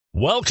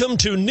Welcome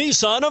to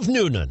Nissan of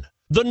Newnan,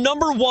 the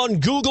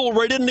 #1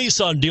 Google-rated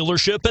Nissan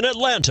dealership in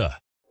Atlanta.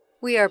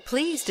 We are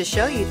pleased to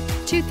show you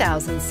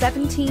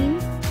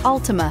 2017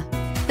 Altima.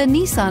 The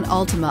Nissan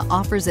Altima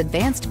offers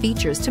advanced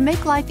features to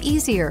make life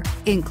easier,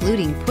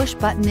 including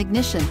push-button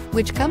ignition,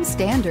 which comes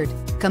standard.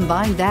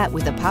 Combine that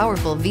with a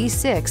powerful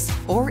V6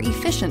 or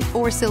efficient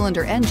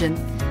 4-cylinder engine,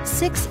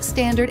 6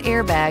 standard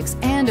airbags,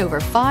 and over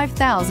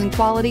 5,000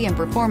 quality and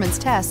performance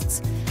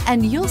tests,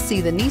 and you'll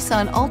see the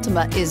Nissan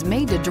Altima is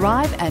made to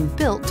drive and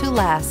built to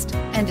last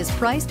and is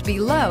priced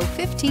below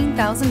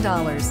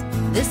 $15,000.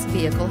 This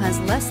vehicle has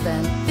less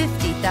than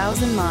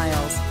 50,000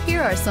 miles.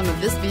 Here are some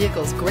of this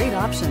vehicle's great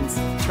options: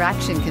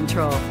 traction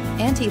control,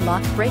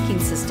 anti-lock braking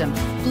system,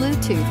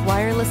 Bluetooth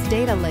wireless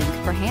data link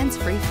for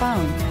hands-free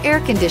phone, air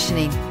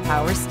conditioning,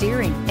 power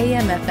steering,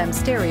 AM/FM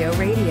stereo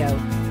radio,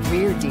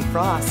 rear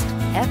defrost,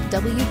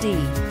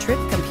 FWD, trip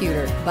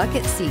computer,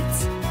 bucket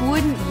seats.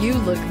 Wouldn't you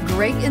look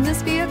great in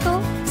this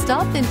vehicle?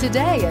 Stop in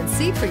today and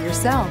see for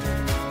yourself.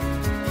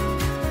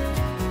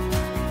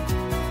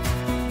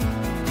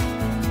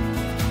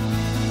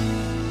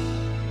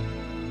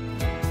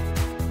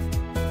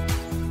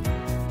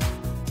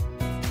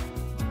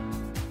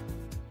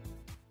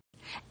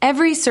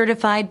 Every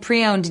certified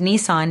pre-owned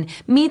Nissan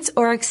meets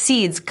or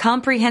exceeds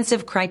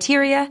comprehensive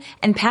criteria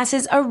and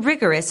passes a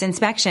rigorous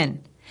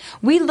inspection.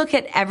 We look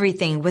at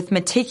everything with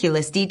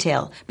meticulous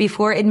detail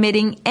before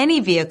admitting any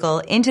vehicle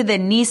into the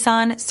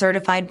Nissan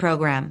Certified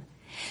Program.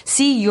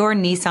 See your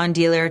Nissan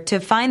dealer to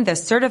find the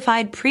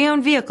certified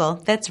pre-owned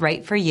vehicle that's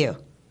right for you.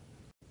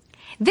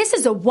 This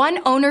is a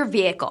one-owner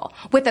vehicle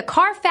with a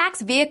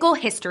Carfax Vehicle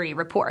History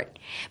Report.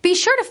 Be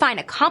sure to find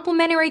a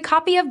complimentary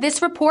copy of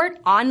this report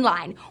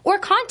online or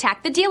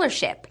contact the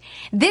dealership.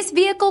 This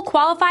vehicle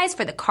qualifies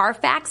for the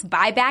Carfax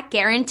Buyback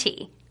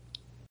Guarantee.